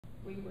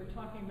we were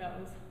talking about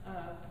was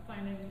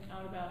finding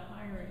out about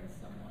hiring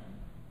someone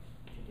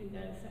to do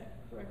that. Is that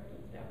correct?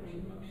 That was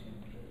your motion?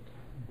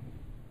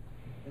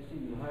 I see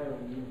you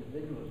hiring the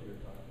individuals you're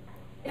talking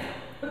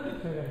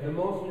about. The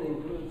motion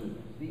includes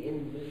the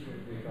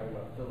individuals you're talking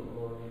about, Philip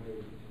Morgan,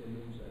 David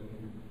Simmons. I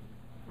mean,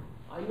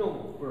 I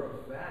know for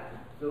a fact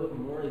that Philip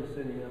Morgan's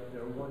sitting up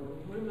there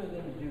wondering, what am I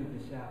going to do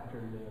this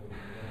afternoon?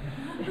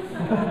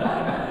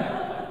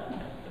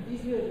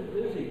 These guys are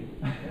busy.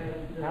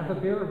 And, have a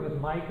beer with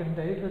Mike and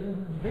David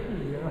and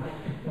Vicky, you know.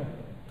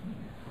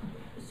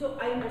 So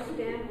I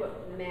understand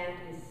what Matt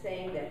is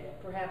saying,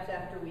 that perhaps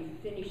after we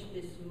finish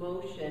this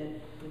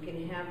motion, we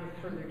can have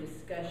a further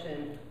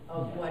discussion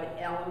of what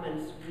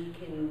elements we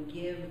can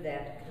give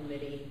that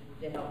committee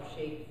to help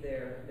shape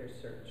their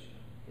search.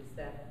 Is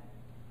that?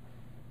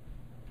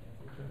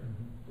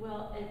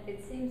 Well,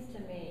 it seems to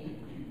me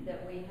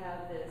that we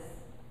have this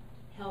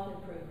health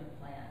improvement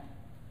plan,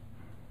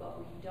 but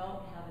we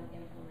don't have an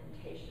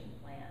implementation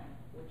plan,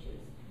 which is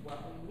what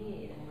we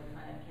need, and we're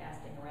kind of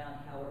casting around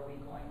how are we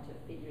going to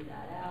figure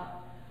that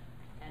out.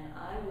 And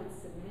I would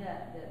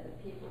submit that the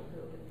people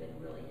who have been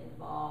really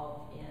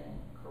involved in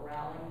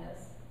corralling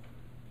this,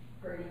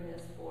 herding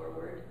this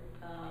forward,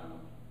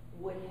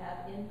 would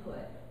have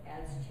input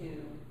as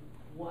to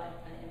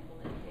what an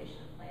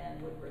implementation plan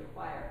would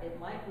require. It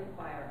might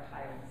require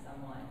hiring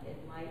someone, it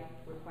might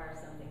require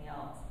something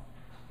else,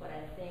 but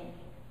I think,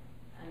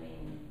 I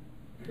mean,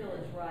 Phil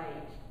is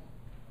right.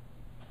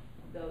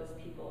 Those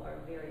people are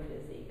very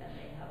busy and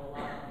they have a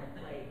lot on their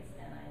plates,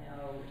 and I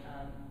know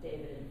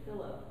David and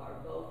Philip are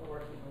both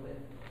working with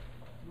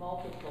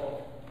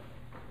multiple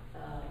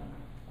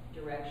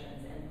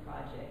directions and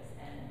projects,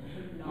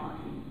 and not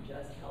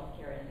just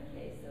healthcare. In the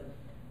case of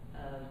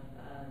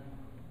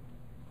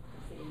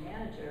the city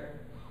manager,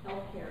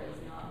 healthcare is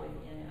not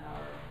within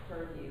our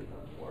purview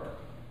of work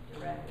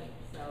directly.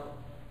 So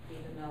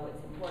even though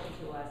it's important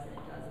to us and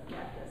it does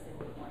affect us and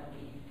we want to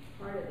be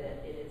part of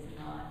it, it is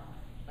not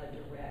a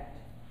direct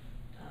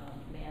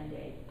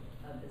mandate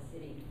of the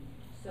city.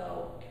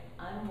 So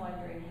I'm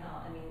wondering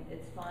how, I mean,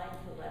 it's fine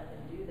to let them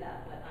do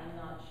that, but I'm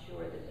not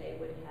sure that they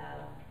would have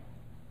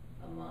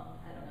I don't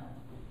know.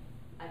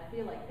 I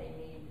feel like they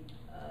need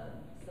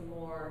some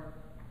more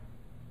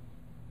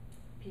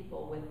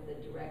people with the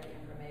direct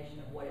information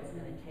of what it's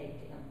going to take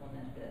to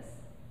implement this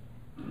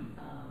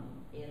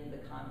in the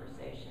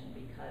conversation,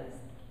 because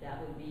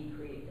that would be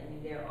I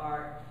mean, there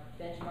are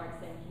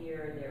benchmarks in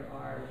here, there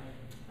are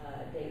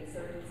date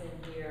circuits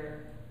in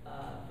here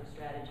for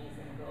strategies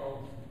and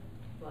goals,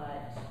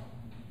 but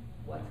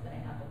what's going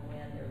to happen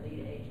when they're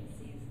lead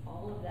agencies,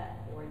 all of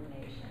that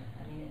coordination,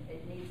 I mean,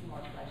 it needs more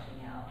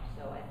fleshing out.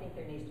 So I think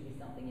there needs to be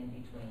something in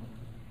between.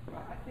 Well,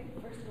 I think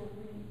first of all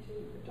we need to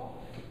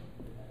adopt it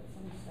at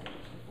some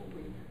stage before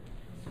we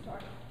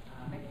start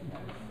making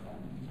those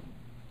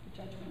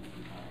judgments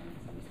and hiring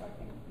some. So I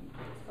think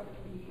it's got to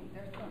be,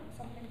 there's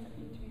some things that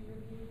need to be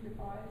reviewed,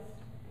 revised,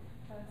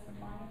 some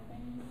minor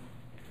things,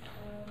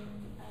 and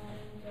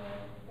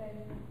then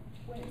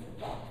when it's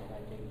adopted,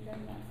 I think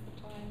then that's the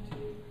time to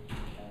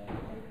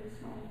make a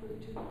small group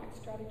to look at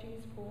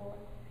strategies for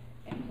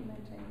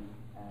implementing,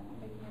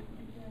 making an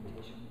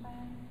implementation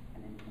plan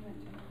and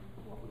implementing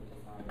what we've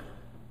decided.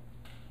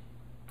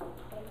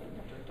 But I think we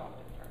have to adopt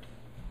it first.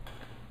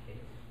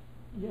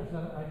 Yes,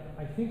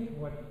 I think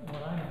what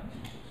I'm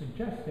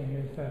suggesting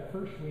is that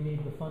first we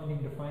need the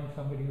funding to find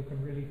somebody who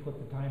can really put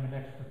the time and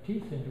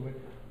expertise into it,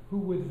 who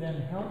would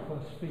then help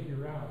us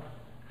figure out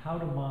how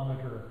to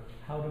monitor,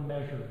 how to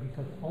measure,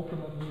 because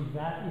ultimately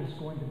that is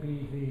going to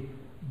be the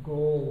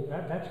goal,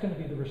 that's going to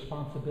be the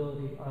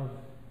responsibility of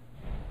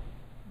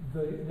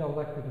the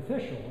elected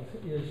officials,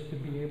 is to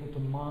be able to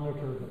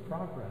monitor the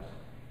progress.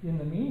 In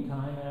the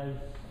meantime, as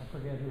I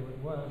forget who it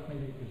was,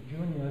 maybe it was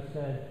Junia,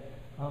 said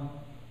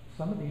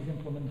some of these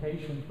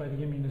implementations by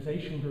the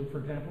immunization group, for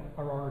example,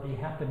 are already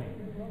happening.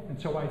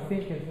 And so I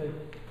think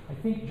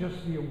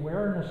just the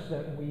awareness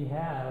that we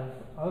have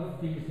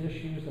of these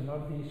issues and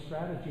of these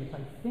strategies,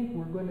 I think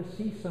we're going to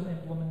see some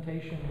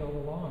implementation go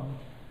along.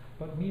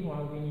 But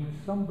meanwhile, we need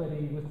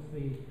somebody with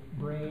the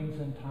brains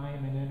and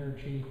time and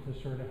energy to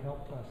sort of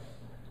help us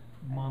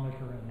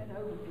monitor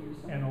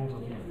An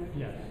overview.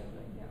 Yes.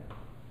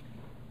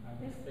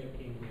 I was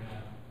thinking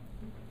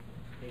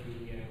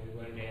maybe we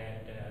wanted to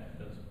add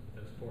those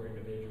 4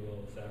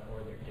 individuals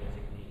or their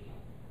designee.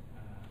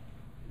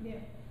 Yeah.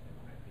 That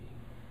might be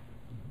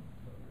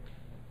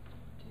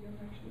To your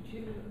motion. Would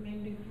you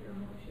amend your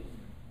motion?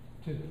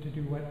 To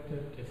do what?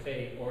 to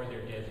say or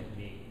their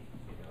designee,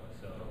 you know,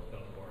 so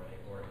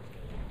or his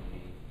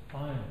designee.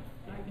 Fine.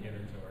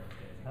 Gibbons or his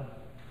designee. I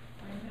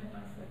amend my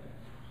second.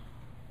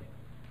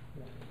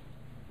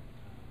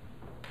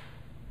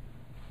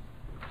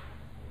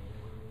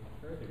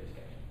 Further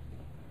discussion.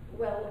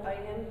 Well, I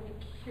am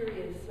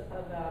curious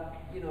about,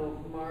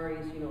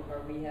 Mari's,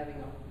 are we having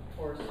a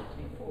horse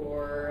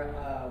before,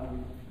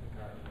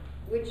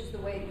 which is the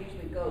way it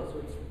usually goes, so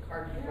it's the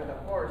cart before the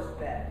horse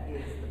that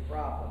is the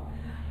problem.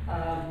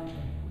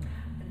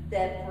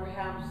 That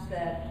perhaps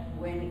that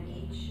when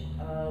each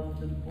of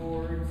the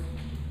boards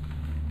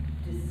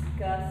discuss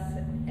discuss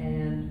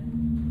and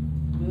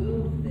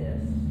move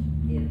this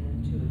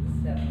into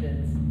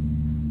acceptance,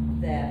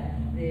 that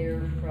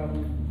there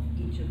from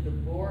each of the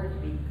board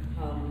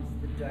becomes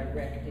the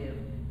directive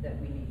that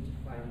we need to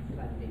find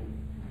funding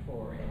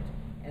for it.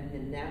 And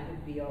then that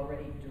would be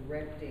already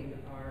directing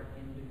our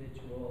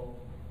individual,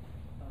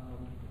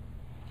 And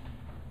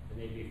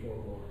maybe 4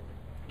 more.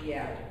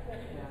 yeah.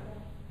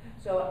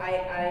 So I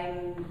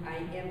am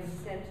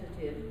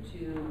sensitive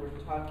to, we're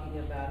talking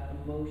about a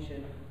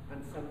motion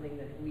on something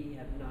that we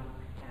have not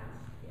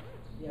passed yet,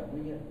 Yeah,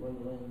 we got one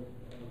line.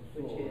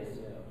 which is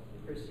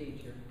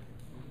procedure.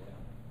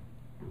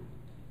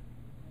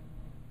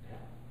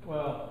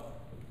 Well,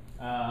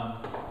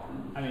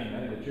 I mean, I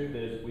think the truth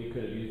is we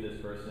could have used this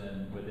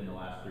person within the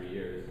last 3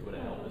 years. It would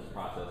have helped this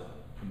process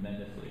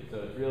tremendously. So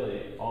it's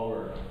really, all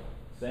we're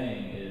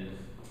saying is,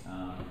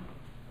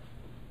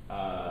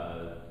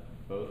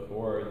 both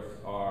boards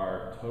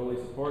are totally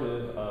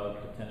supportive of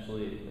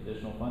potentially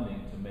additional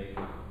funding to make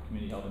the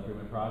community health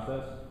improvement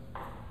process,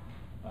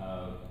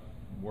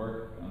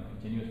 work on a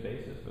continuous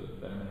basis for the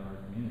betterment of our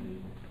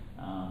community.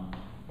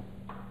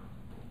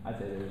 I'd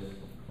say there's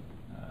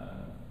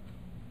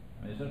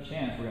no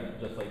chance we're gonna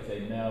just like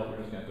say, no, we're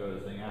just gonna throw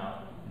this thing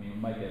out. I mean, we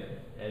might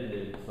get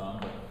edited some,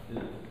 but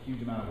there's a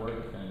huge amount of work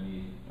that's gonna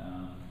need,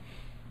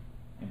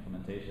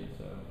 implementation.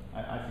 So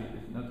I see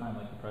there's no time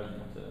like the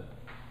present to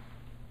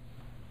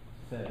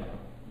say,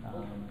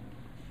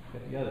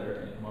 get together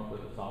and come up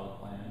with a solid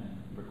plan and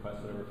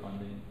request whatever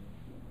funding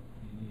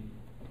you need.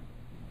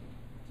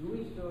 Do we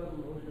still have a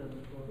motion on the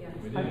floor? Yeah.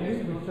 We I do.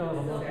 think we still have a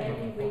So motion.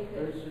 maybe we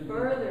There should could be-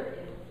 further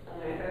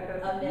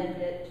amend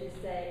it to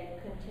say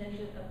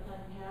contingent upon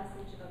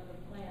passage of the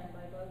plan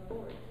by both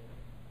boards.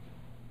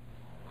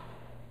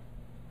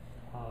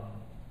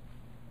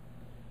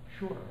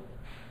 Sure.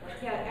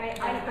 Yeah,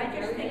 I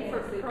just think for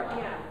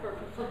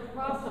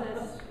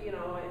process, you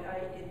know,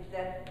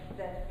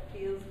 that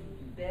feels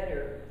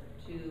better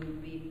to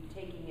be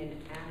taking an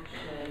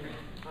action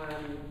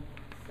on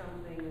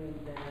something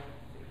that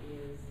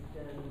is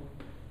done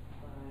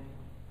by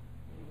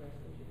the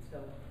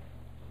resolution,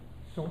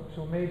 so.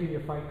 So maybe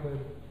if I could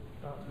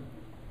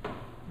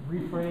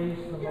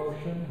rephrase the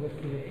motion with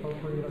the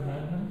appropriate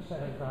amendments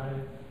as I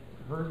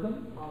heard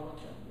them, All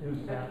of them.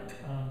 is that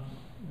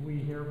we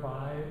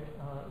hereby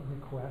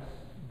request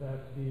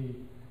that the,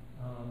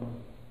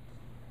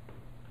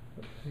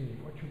 let's see,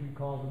 what should we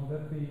call them,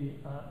 that the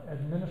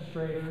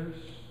administrators,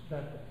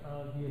 the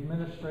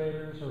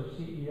administrators or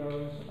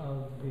CEOs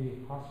of the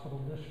hospital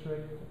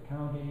district, the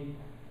county,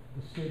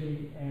 the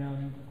city,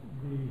 and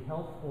the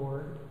health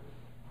board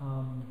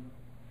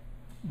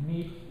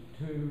meet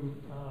to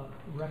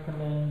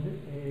recommend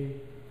a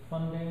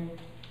funding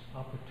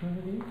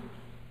opportunity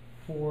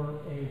for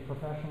a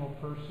professional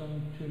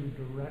person to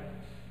direct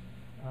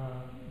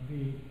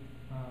the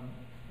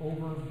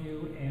overview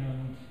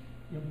and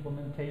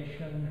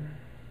implementation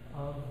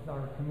of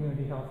our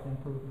community health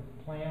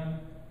improvement plan,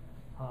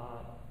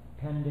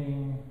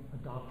 pending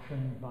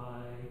adoption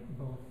by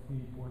both the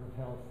Board of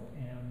Health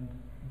and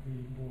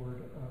the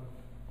Board of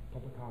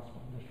Public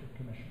Hospital District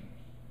Commissioners.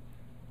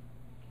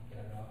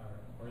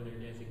 Or their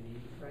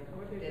designees. Right,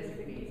 or their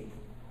designees.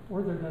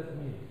 Or their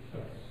designees,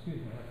 yes,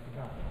 excuse me, I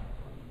forgot.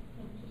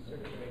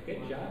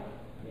 Good job.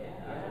 Yeah.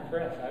 I'm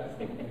impressed. I was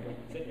sitting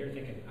here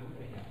thinking, I'm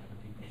gonna have more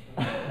people. I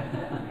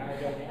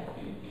don't have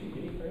to.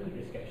 Any further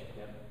discussion?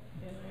 Yep.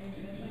 And I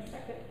amend my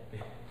second.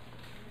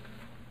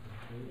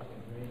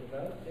 Ready to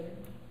vote then?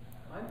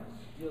 I'm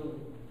still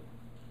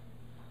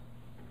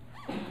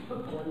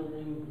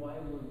wondering why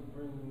we're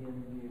bringing in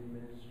the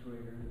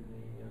administrator and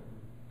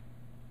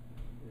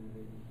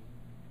the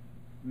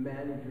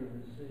manager of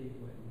the city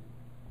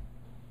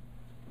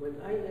when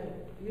I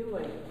feel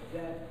like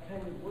that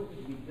kind of work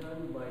could be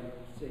done by,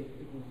 say,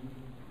 people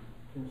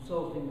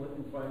consulting with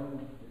and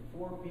finding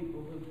 4 people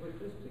who put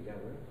this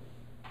together,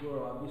 who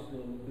are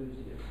obviously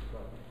enthusiasts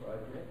about the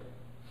project,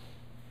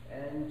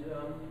 and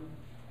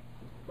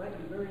might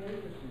be very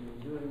interested in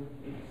doing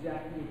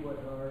exactly what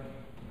our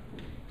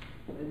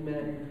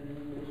managers and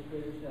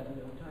administrators have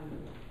no time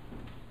for.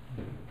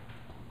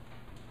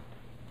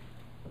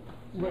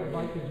 Well, if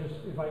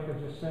I could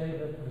just say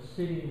that the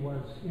city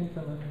was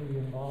intimately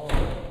involved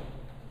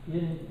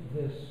in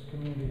this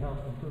community health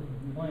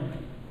improvement plan.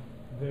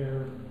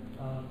 Their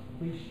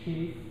police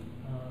chief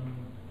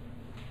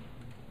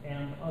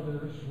and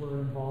others were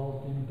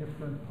involved in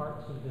different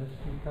parts of this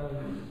because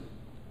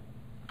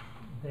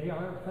they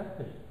are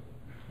affected.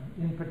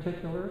 In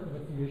particular,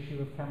 with the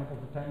issue of chemical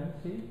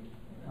dependency,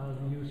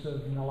 the use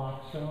of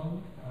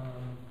naloxone,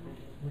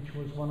 which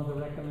was one of the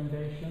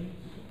recommendations.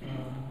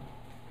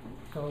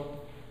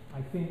 So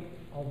I think,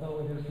 although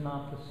it is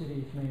not the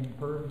city's main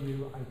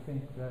purview, I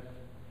think that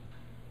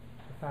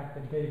the fact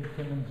that David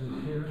Timmons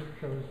is here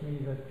shows me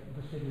that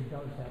the city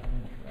does have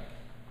an interest.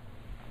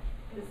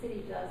 The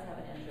city does have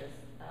an interest.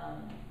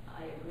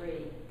 I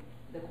agree.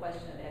 The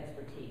question of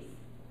expertise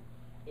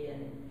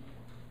in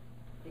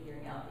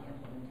figuring out the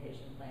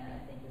implementation plan, I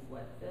think, is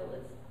what Phil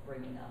is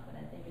bringing up, and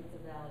I think it's a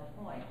valid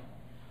point.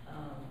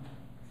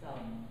 So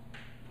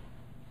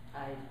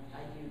I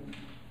do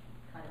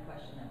kind of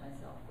question that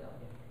myself, Bill.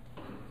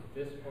 At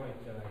this point,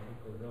 though, I think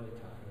we're really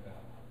talking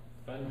about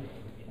funding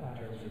in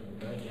terms of the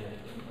budget,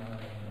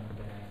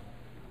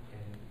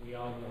 and we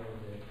all know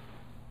that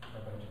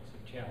our budgets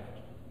are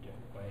challenged in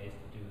different ways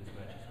to do as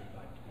much as we'd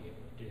like to be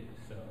able to do.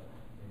 So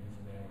it is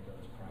a matter of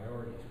those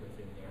priorities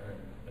within there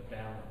and the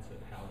balance of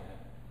how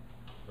that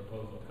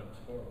proposal comes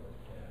forward.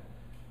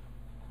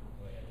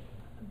 Go ahead.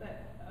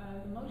 But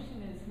the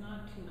motion is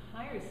not to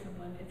hire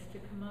someone, it's to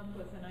come up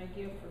with an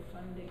idea for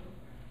funding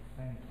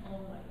Thank you.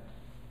 only.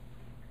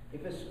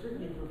 If it's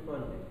strictly for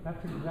funding,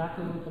 That's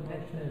exactly what the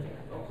motion is.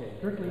 okay.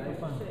 Strictly can I for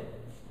just- funding.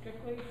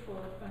 Strictly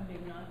for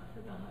funding, not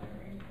for the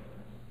hiring,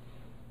 or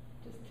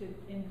just to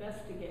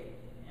investigate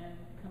and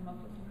come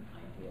up with an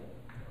idea.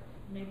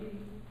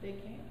 Maybe they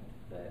can't,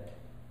 but.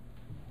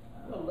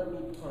 Well, let me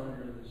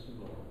ponder this some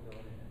more. Go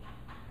ahead.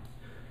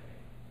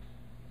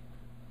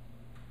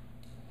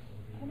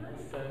 Can I-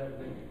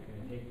 Can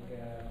I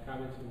take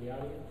comments from the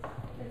audience?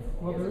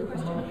 Well, there is a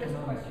There's a motion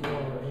on the question.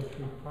 floor, which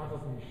we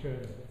probably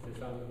should. Is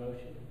this on the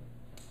motion?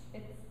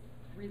 It's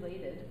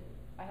related.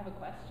 I have a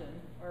question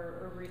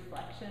or a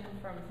reflection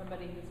from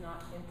somebody who's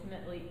not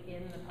intimately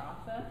in the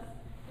process.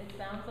 It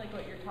sounds like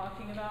what you're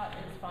talking about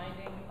is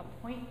finding a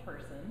point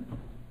person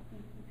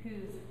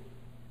who's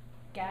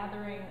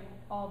gathering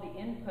all the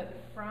input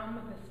from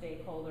the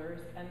stakeholders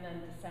and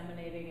then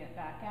disseminating it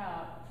back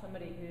out.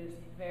 Somebody who's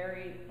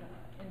very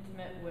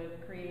intimate with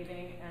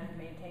creating and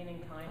maintaining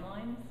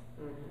timelines,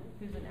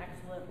 who's an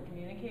excellent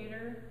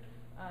communicator,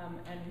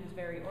 and who's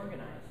very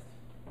organized.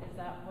 Is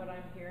that what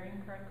I'm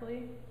hearing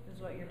correctly?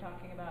 Is what you're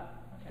talking about?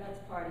 Okay.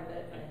 That's part of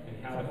it, and And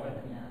it's how- more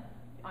than that.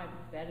 I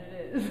bet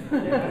it is.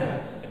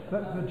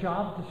 The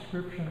job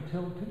description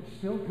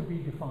still to be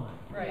defined.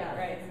 Right, Yeah,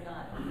 right. it's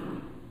not,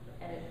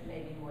 and it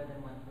may be more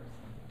than one person.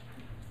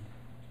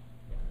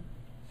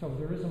 So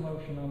there is a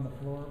motion on the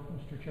floor,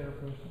 Mr.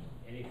 Chairperson.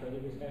 Any further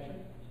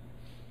discussion?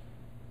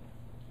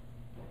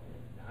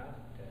 If not,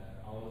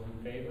 all those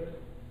in favor?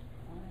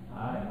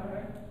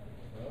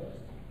 Opposed?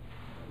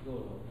 Go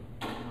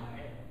on.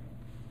 Aye.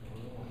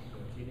 So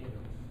it's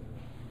unanimous.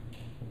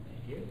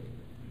 Thank you.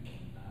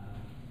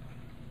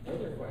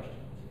 Further questions?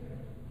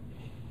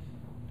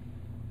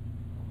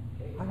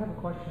 Okay. I have a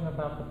question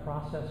about the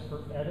process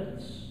for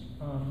edits.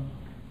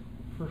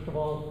 First of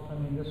all, I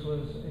mean, this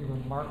was a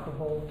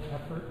remarkable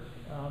effort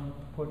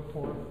put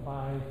forth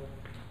by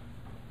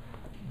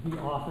the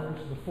authors,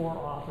 the four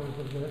authors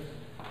of this.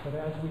 But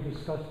as we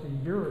discussed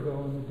a year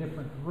ago in the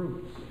different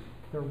groups,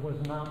 there was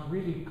not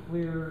really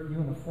clear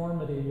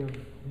uniformity of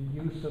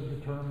the use of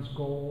the terms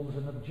goals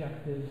and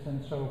objectives,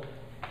 and so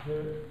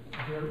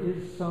there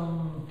is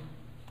some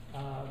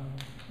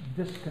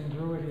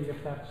discongruity,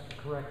 if that's the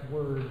correct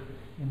word,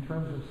 in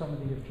terms of some of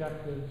the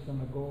objectives and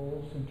the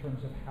goals, in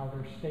terms of how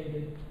they're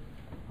stated.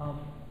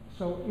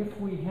 So if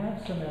we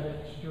have some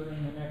edits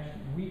during the next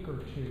week or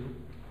two,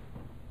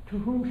 to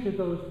whom should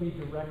those be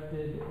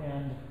directed,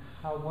 and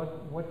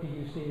what do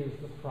you see as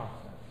the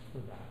process for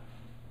that?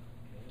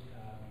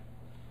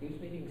 Whose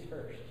meeting's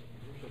first?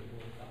 Usually who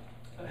we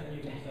talk.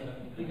 You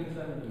can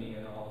send it to me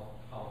and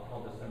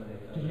I'll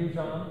disseminate that. To you,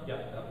 John?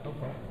 Yeah.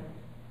 Okay.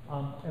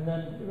 And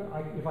then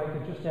if I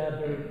could just add,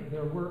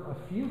 there were a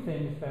few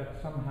things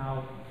that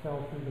somehow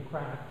fell through the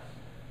cracks.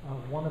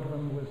 One of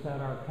them was at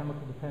our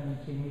chemical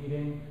dependency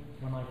meeting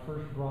when I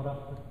first brought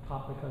up the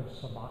topic of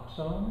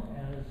Suboxone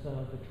as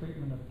the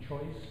treatment of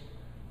choice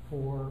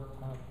for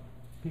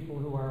people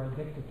who are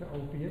addicted to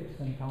opiates,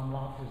 and Tom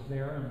Lott was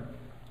there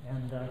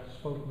and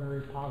spoke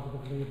very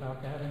positively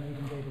about that, and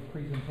even gave a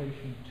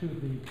presentation to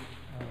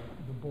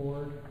the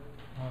board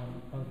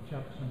of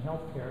Jefferson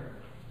Healthcare.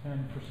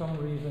 And for some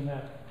reason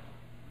that,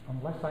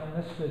 unless I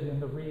missed it in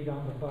the read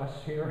on the bus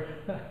here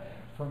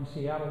from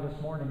Seattle this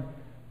morning,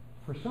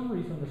 for some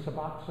reason the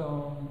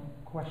Suboxone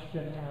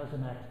question as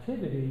an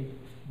activity,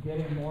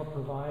 getting more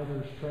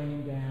providers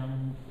trained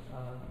and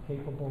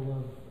capable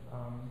of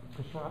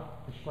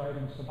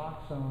prescribing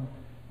Suboxone,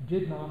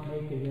 did not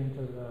make it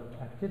into the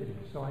activity.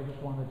 So I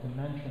just wanted to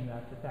mention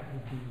that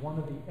would be one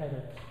of the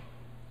edits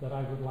that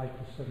I would like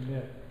to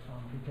submit,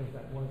 because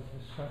that was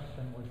discussed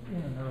and was in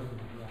an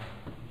earlier draft.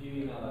 If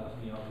you email that to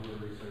me, I'll do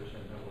the research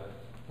and know what.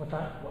 What's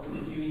that?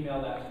 If you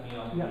email that to me,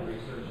 I'll do Yeah, the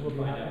research we'll and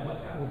be find happy, out what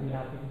happened. we'll be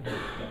happy to do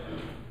it.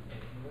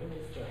 And when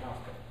is the house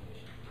call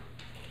commission?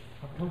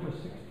 October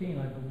 16,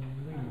 I believe,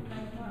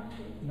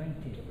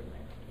 19.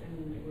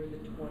 And we're the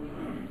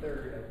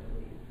 23rd, I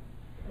believe,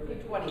 or the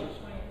 20th.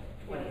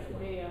 It's the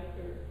day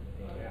after.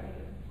 Yeah,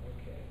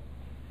 okay.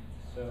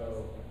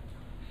 So,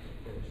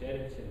 if there's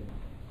edits and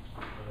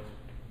let's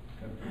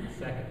come to the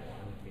second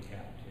one, we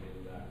have to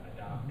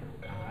adopt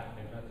or not,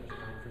 and not there's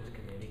conference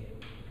committee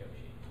and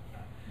negotiate.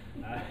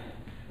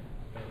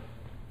 But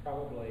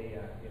probably,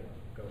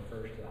 go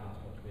first to the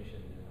hospital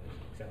commission, and then it's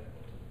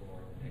acceptable to the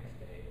board the next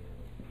day, and then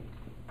we'll be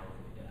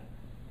hopefully done.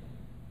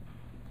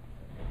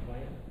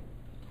 Plan?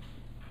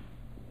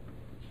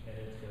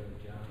 Edits go to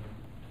John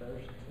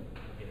first, so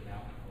we'll get it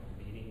out in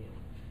the meeting,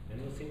 and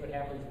then we'll see what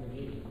happens in the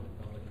meeting with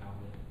public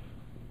comment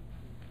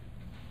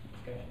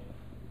discussion.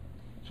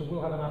 So So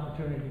we'll have an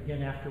opportunity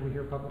again after we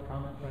hear public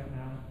comment right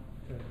now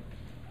to.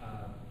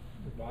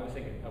 Well, I was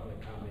thinking public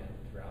comment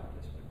throughout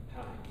this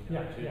time, you know,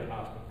 Yeah, to yeah. the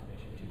hospital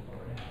commission, to the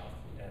board of health,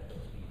 at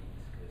those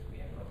meetings, because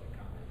we have public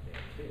comment there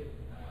too.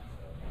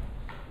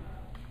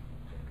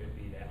 It could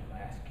be that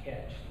last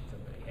catch that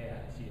somebody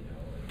has, you know,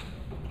 and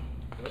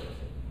goes,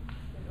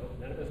 and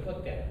none of us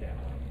looked at it that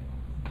way.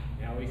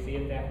 Now we see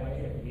it that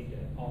way, and we need to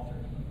alter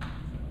it.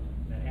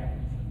 So that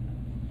happens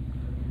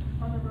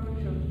sometimes. On the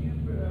roadshows, do you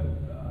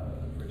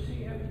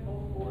foresee having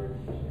both boards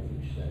at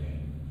each session?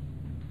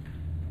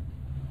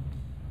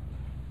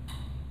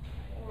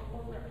 Or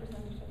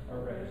representative. Our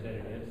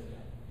representatives,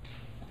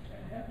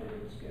 And have they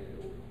been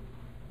scheduled?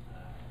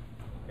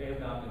 They have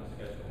not been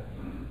scheduled.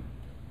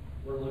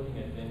 We're looking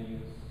at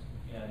venues,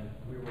 and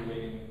we were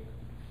waiting to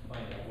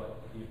find out what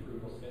the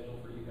approval schedule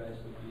for you guys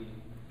would be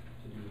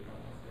to do the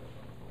final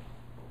schedule.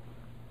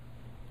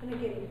 And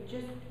again,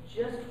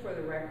 just for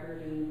the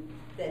record, and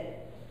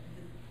that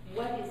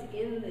what is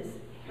in this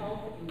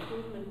health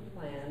improvement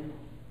plan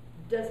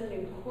doesn't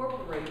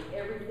incorporate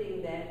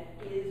everything that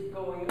is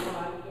going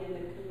on in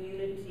the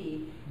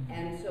community.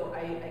 And so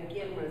I,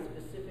 again, want to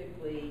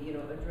specifically, you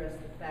know, address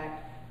the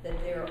fact that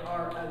there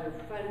are other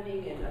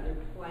funding and other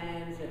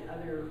plans and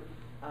other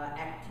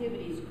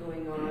activities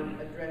going on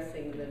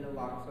addressing the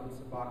naloxone,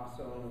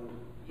 Suboxone,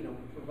 you know,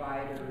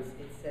 providers,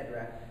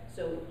 etc.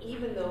 So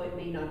even though it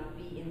may not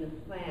be in the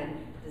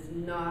plan, does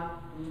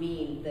not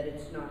mean that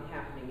it's not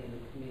happening in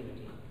the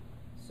community.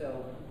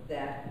 So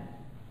that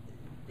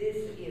this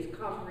is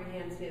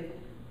comprehensive,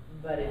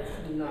 but it's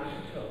not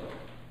total.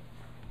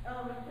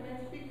 Can I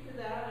speak to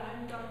that?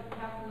 I'm Dr.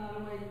 Catherine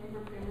Nottaway,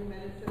 Cooper Family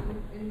Medicine.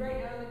 And right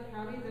now in the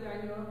county that I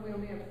know of, we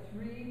only have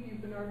 3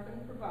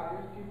 buprenorphine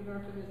providers.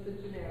 Buprenorphine is the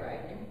generic.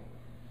 Right.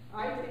 I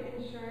take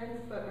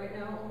insurance, but right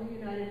now only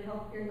United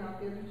Healthcare, not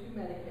the other 2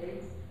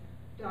 Medicaids.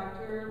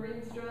 Dr.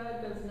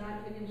 Rienstra does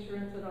not take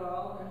insurance at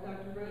all, and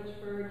Dr.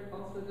 Rochford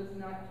also does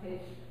not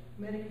take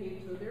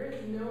Medicaid. So there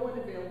is no one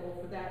available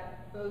for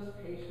those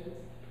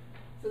patients.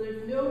 So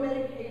there's no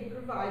Medicaid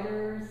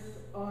providers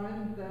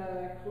on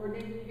the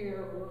coordinated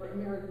care or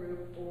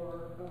Amerigroup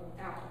or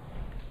Apple.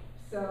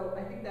 So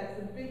I think that's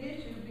a big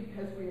issue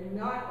because we are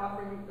not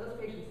offering, those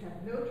patients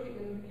have no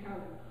treatment in the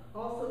county.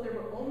 Also, there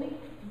were only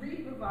 3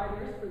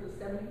 providers for the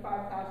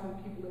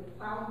 75,000 people in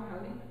Clown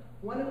County.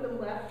 One of them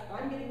left.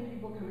 I'm getting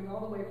people coming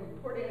all the way from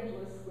Port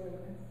Angeles, Swim,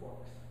 and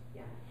Forks.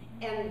 Yeah,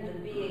 and the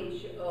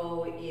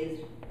BHO is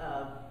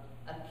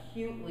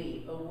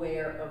acutely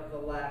aware of the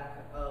lack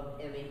of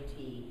MAT,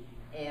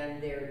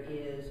 and there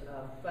is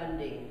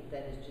funding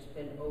that has just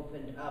been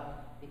opened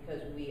up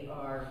because we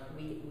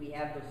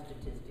have those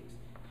statistics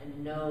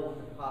and know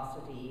the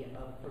paucity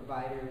of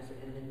providers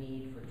and the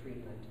need for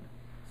treatment.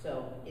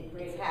 So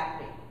it's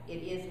happening.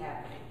 It is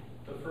happening.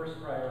 The first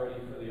priority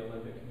for the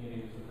Olympic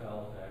Communities of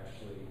Health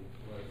actually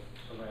was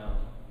around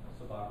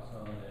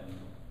Suboxone and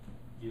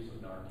use of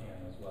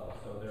Narcan as well.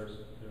 So there's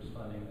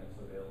funding that's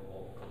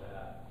available for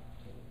that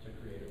to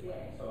create a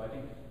plan. So I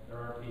think there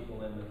are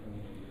people in the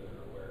community that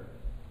are aware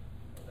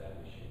of that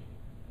issue.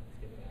 let's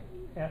get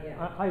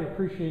back. I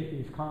appreciate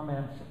these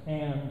comments,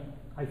 and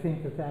I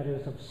think that that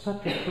is of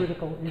such a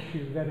critical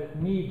issue that it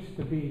needs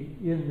to be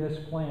in this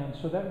plan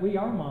so that we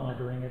are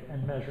monitoring it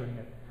and measuring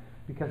it.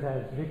 Because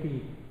as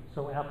Vicki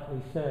so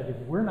aptly said, if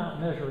we're not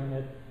measuring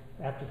it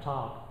at the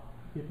top,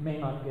 it may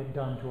not get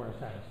done to our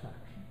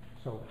satisfaction.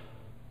 So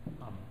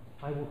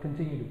I will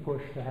continue to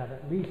push to have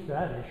at least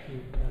that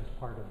issue as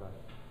part of the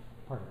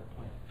plan.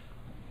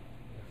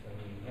 So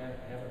we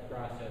have a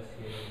process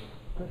here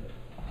to Good.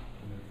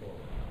 move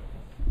forward.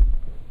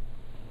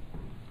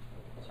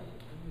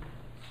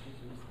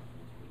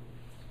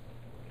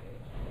 Okay,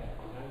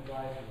 time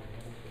flies when you're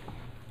having fun.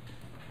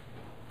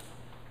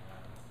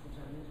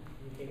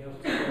 Anything else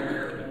to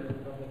share under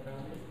public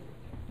comment?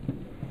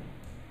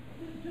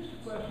 Just a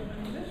question, I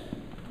mean, this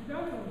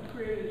document was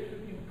created for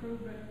the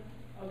improvement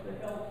of the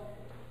health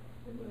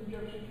in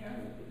Jefferson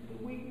County, the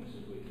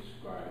weaknesses we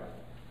described.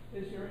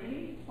 Is there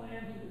any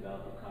plan to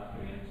develop a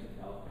comprehensive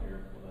health care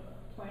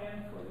plan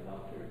for the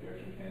health care of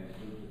Jefferson County?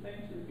 These are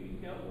things that are being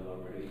dealt with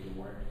already that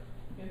weren't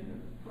in the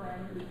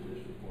parameters of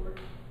this report.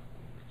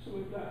 So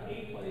we've got a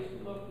place to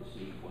look to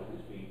see what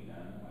is being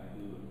done by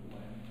who and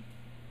when.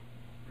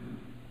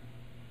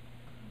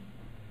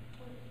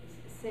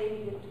 Say it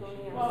again,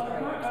 Tony, I'm Well,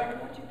 sorry.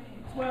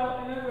 well,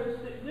 in other words,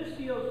 this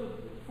deals with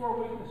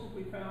 4 weaknesses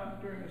we found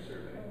during the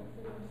survey.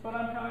 But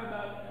I'm talking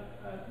about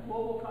a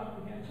global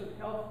comprehensive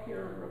health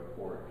care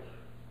report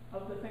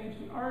of the things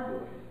we are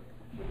doing.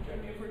 Which, I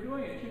mean, if we're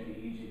doing it, it should be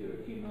easy to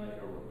accumulate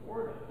a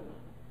report of.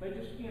 But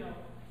just, you know,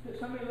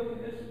 somebody looking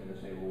at this is going to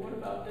say, well, what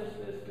about this,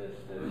 and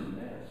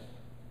this?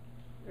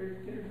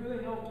 There's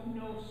really no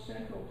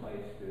central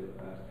place to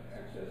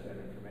access that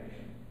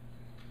information.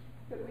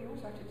 But we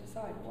also have to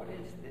decide what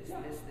is this,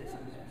 Yeah. this,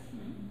 and this.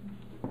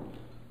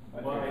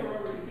 But Well, if we're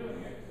already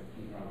doing it,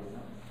 we probably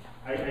don't.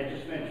 I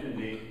just mentioned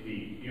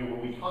when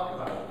we talk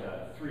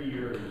about 3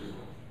 years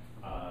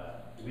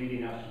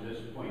leading up to this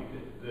point,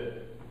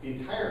 the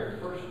entire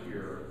first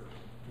year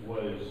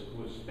was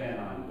spent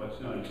on what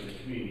what's known as the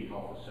community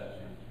health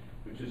assessment,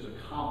 which is a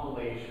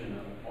compilation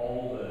of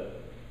all the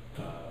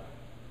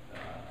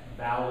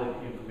valid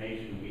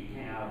information we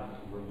have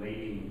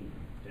relating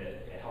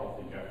to health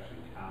in Jefferson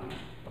County.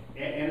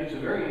 And it's a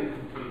very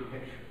incomplete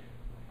picture.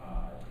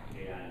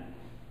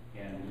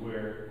 And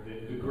where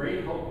the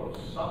great hope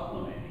of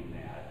supplementing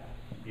that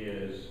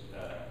is,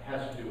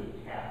 has to do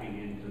with tapping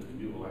into the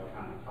new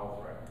electronic health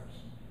records.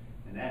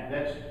 And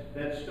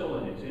that's still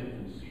in its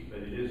infancy, but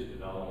it is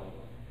developing.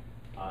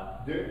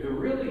 There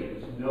really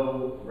is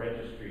no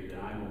registry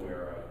that I'm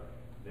aware of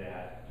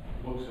that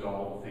looks at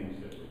all the things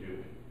that we're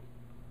doing.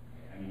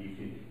 I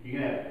mean, you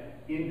can have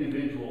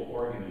individual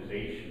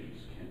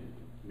organizations can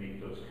make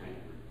those kind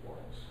of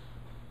reports,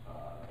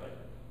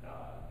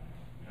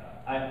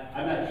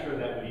 I'm not sure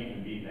that would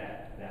even be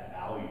that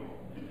valuable.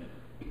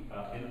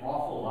 An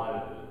awful lot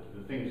of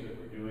the things that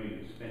we're doing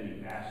and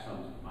spending vast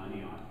sums of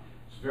money on,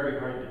 it's very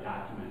hard to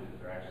document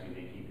that they're actually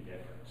making a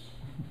difference.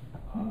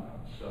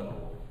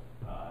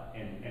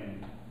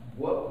 And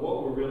what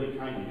we're really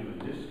trying to do in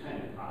this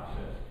kind of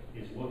process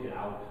is look at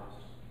outcomes.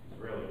 It's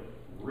really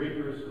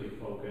rigorously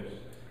focused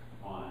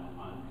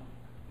on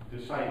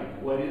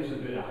deciding what is a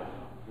good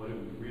outcome, what do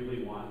we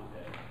really want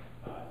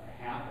to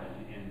happen,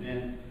 and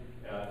then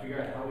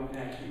figure out how we can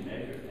actually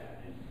measure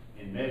that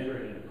and measure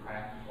it in a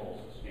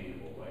practical,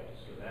 sustainable way.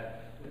 So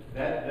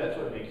that's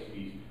what makes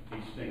these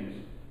things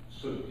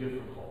so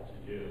difficult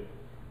to do.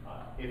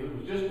 If it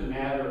was just a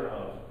matter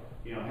of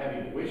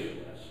having a wish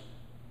list,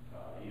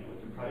 we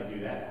can probably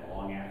do that in a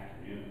long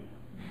afternoon.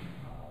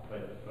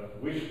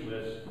 But wish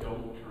lists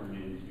don't turn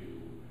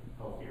into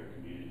healthier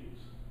communities.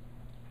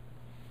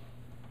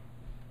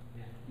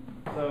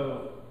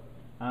 So,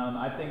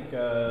 I think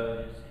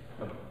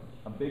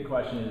a big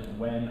question is,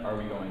 when are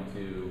we going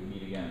to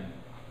meet again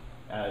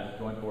as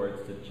joint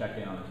boards to check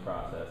in on this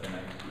process? And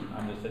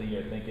I'm just sitting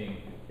here thinking,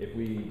 if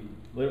we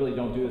literally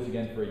don't do this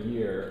again for a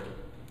year,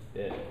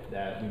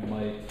 that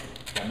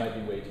might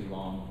be way too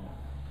long.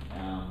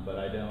 But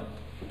I don't.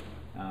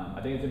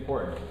 I think it's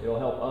important. It'll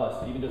help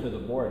us, even just as a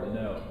board, to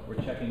know we're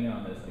checking in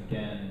on this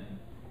again.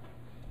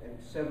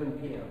 At 7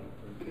 p.m.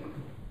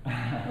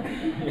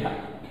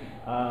 Yeah.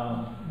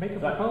 Make a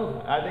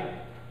proposal.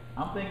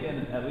 I'm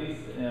thinking at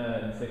least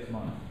in 6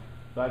 months.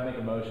 So I'd make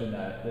a motion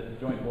that the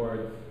joint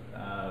boards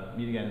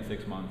meet again in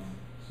 6 months.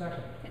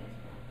 Second.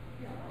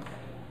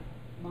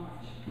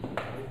 March.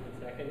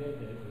 Seconded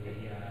that we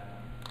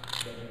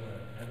schedule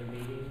another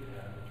meeting,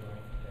 the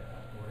joint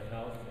Board of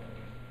Health and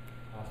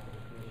Hospital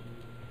Commission.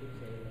 I keep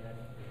saying that.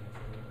 Did I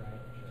say it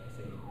right? Should I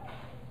say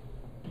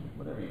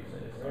Whatever you say.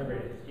 whatever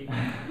it is? You can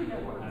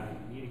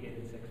meet again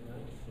in 6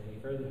 months.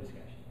 Any further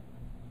discussion?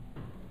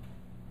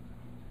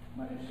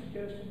 My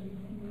suggestion,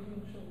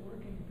 meetings so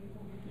working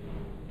people can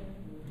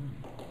do it.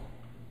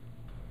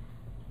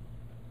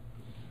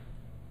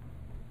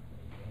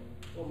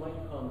 Well, my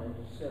comment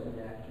is 7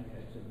 actually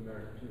has some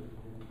merit too.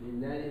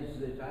 And that is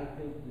that I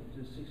think that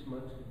the 6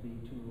 months could be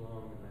too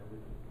long, and I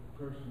would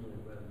personally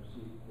rather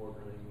see a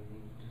quarterly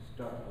meeting to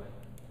start with.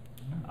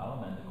 I'll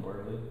amend it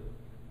quarterly.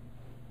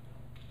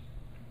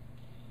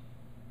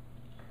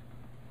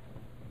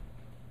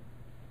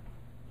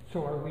 So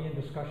are we in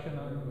discussion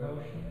on the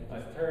motion? I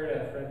just heard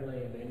a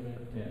friendly amendment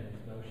to this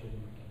motion.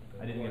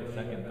 I didn't get a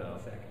second though.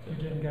 You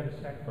didn't get a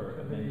second For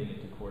amending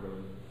it to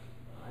quarterly.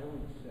 I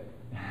would say.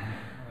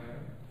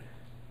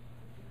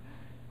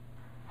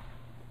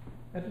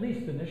 At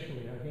least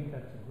initially, I think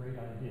that's a great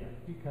idea,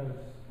 because,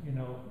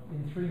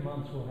 in 3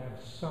 months we'll have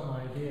some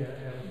idea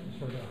as to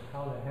sort of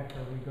how the heck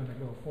are we gonna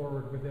go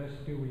forward with this?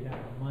 Do we have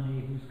the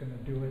money? Who's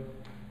gonna do it?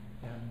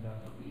 And,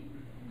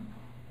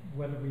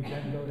 whether we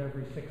then go to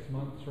every 6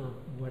 months or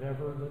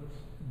whatever, let's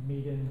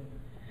meet in,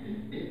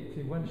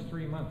 see, when's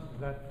 3 months? Is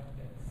that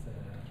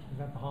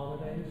the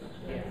holidays?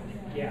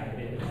 Yeah,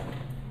 it is.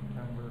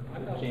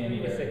 September.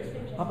 January. 6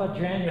 months. How about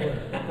January?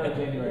 So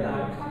January.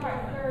 How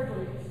about third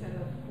week instead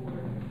of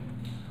quarter?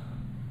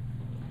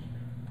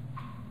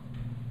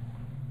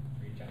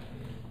 Reach out to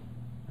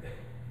you.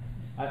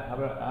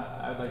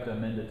 I'd like to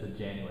amend it to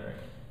January.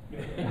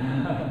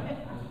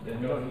 Then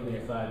we don't need to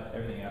decide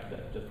everything after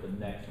that, just the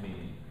next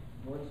meeting.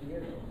 Once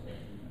again,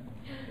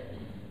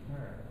 All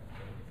right.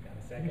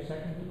 It's got a You second?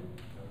 seconded?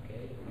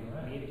 Okay, All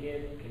right.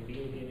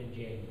 convene again in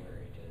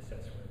January to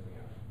assess where we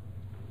are.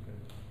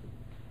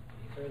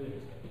 Any further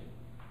discussion?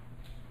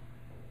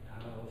 Not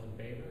all those in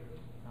favor?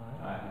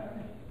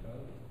 Aye.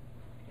 Opposed?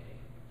 Okay.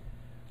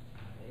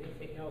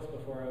 Anything else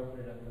before I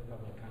open it up for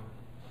public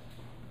comment?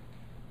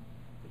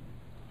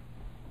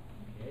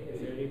 Okay,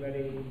 is there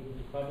anybody in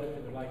the public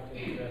that would like to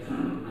address the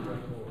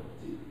joint boards?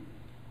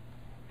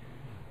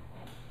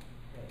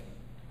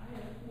 I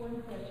have one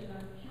question.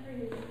 I'm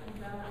curious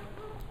about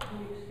the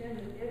extent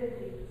of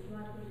editing that's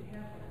likely to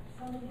happen.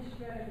 Some of these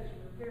strategies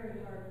were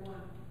very hard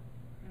won,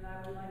 and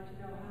I would like to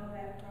know how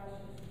that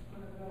process is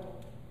going to go.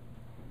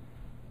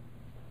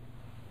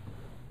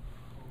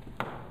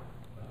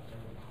 Well,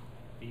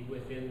 be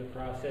within the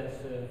process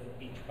of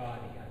each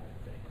body, I would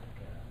think.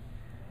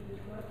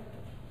 Each what?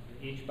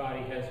 Each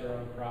body has their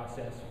own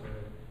process for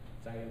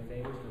exciting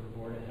things for the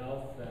Board of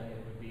Health. It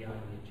would be on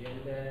the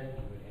agenda.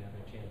 You would have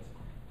a chance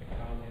to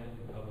comment,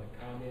 public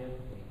comment.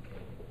 We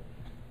can,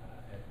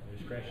 at the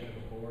discretion of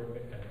the board, of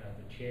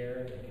the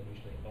chair, they can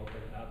usually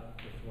open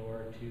up the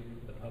floor to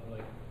the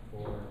public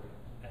for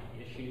an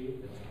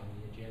issue that's on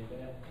the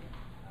agenda.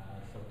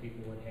 So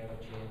people would have a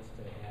chance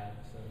to have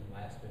some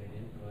last minute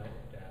input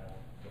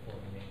before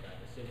we make our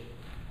decision.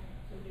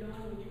 So John,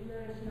 would you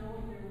let us know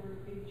if there were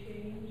a big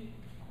change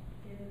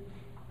in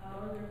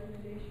our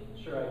recommendations?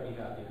 Sure, I'd be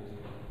happy to do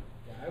that.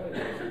 Yeah, I would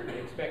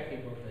expect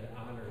people to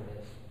honor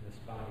this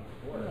body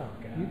of work.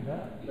 Yeah, you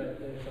bet. But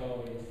there's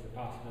always the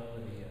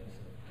possibility of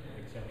some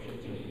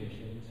exceptions or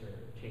additions or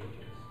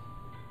changes.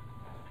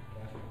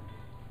 Definitely.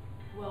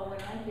 Well,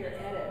 when I hear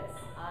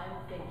edits, I'm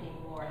thinking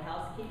more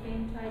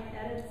housekeeping type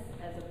edits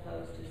as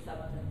opposed to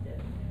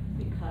substantive,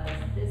 because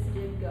this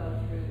did go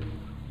through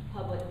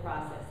public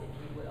process, if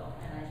you will,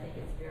 and I think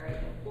it's very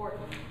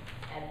important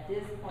at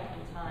this point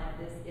in time,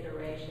 this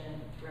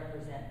iteration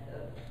represent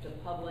the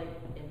public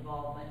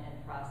involvement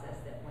and process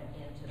that went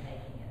into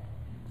making it.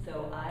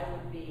 So I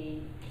would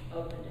be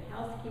open to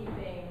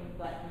housekeeping,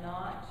 but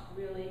not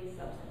really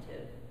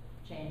substantive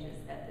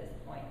changes at this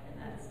point, and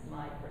that's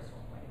my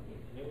personal point of view.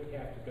 And it would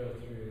have to go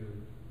through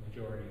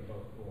majority of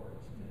both boards.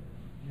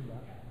 You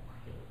bet.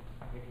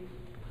 Vicki?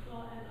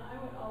 Well, and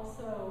I would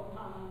also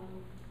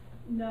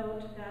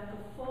note that the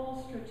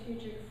full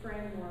strategic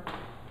framework,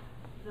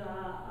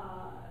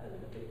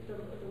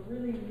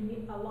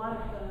 a lot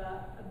of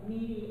the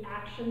meaty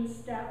action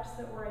steps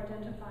that were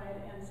identified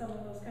and some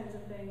of those kinds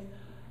of things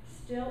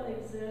still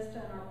exist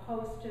and are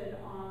posted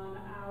on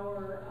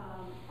our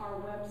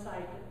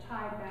website that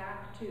tie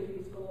back to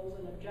these goals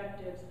and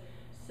objectives.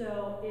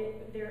 So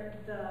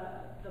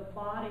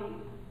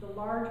the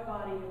large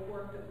body of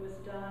work that was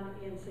done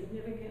in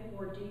significant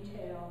more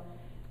detail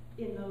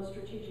in those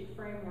strategic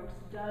frameworks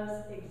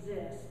does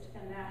exist,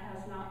 and that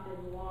has not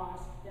been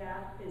lost.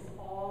 That is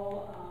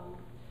all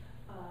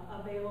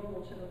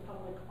available to the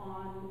public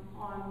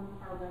on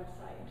our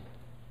website.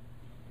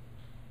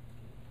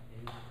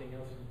 Anything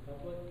else from the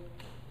public?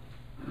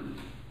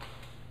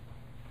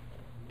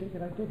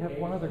 David, I did have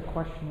one other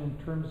question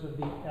in terms of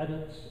the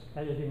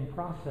editing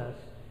process.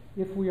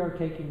 If we are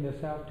taking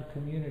this out to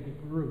community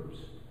groups,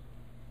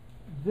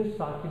 this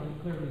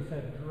document clearly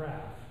said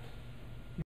draft.